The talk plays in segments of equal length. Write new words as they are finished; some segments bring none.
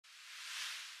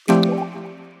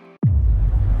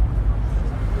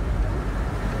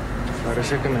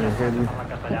Parece que me dejé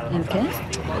 ¿El qué?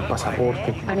 el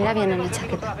pasaporte. Mira bien en la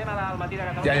chaqueta.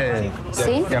 Ya.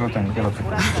 ¿Sí? Ya lo tengo.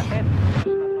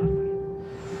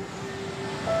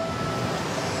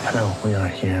 Hello, we are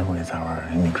here with our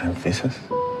immigrant visas.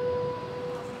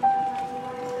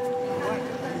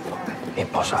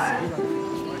 Esposa.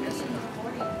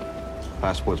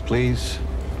 Passports, please.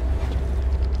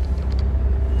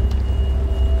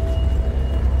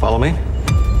 Follow me.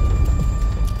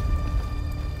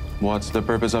 What's the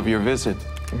purpose of your visit?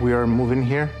 We are moving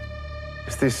here.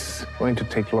 Is this going to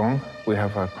take long? We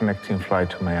have a connecting flight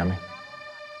to Miami.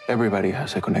 Everybody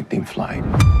has a connecting flight.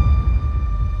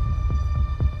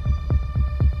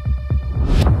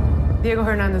 Diego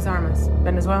Hernandez Armas,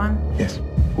 Venezuelan. Yes.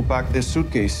 Who packed this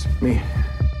suitcase? Me.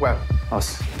 Well,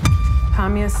 us.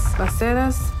 Jamias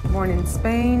Bacedas, born in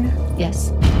Spain.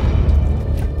 Yes.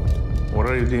 What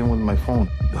are you doing with my phone?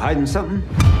 You hiding something?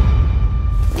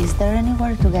 Is there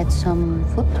anywhere to get some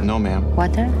food? No, ma'am.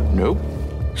 Water? Nope.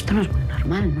 Esto no es muy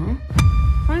normal, ¿no?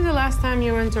 When is the last time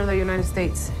you entered the United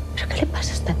States? ¿Pero qué le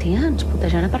pasa a esta tía? Ens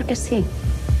putejarà perquè sí.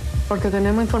 Porque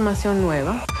tenemos información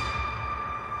nueva.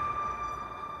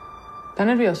 ¿Está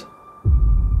nervioso?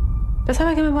 ¿Usted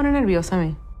sabe qué me pone nerviosa a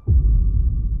mí?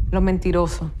 Lo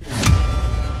mentiroso.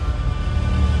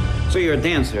 So you're a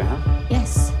dancer, huh?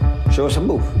 Yes. Show us a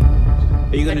move.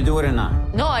 Are you gonna do it or not?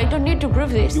 No, I don't need to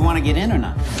prove this. You wanna get in or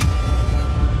not?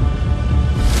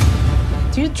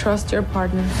 Do you trust your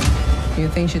partner? Do you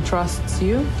think she trusts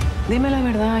you? Dime la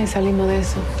verdad y salimos de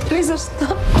eso. Please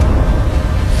stop.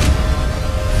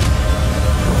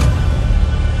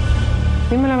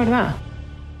 Dime la verdad.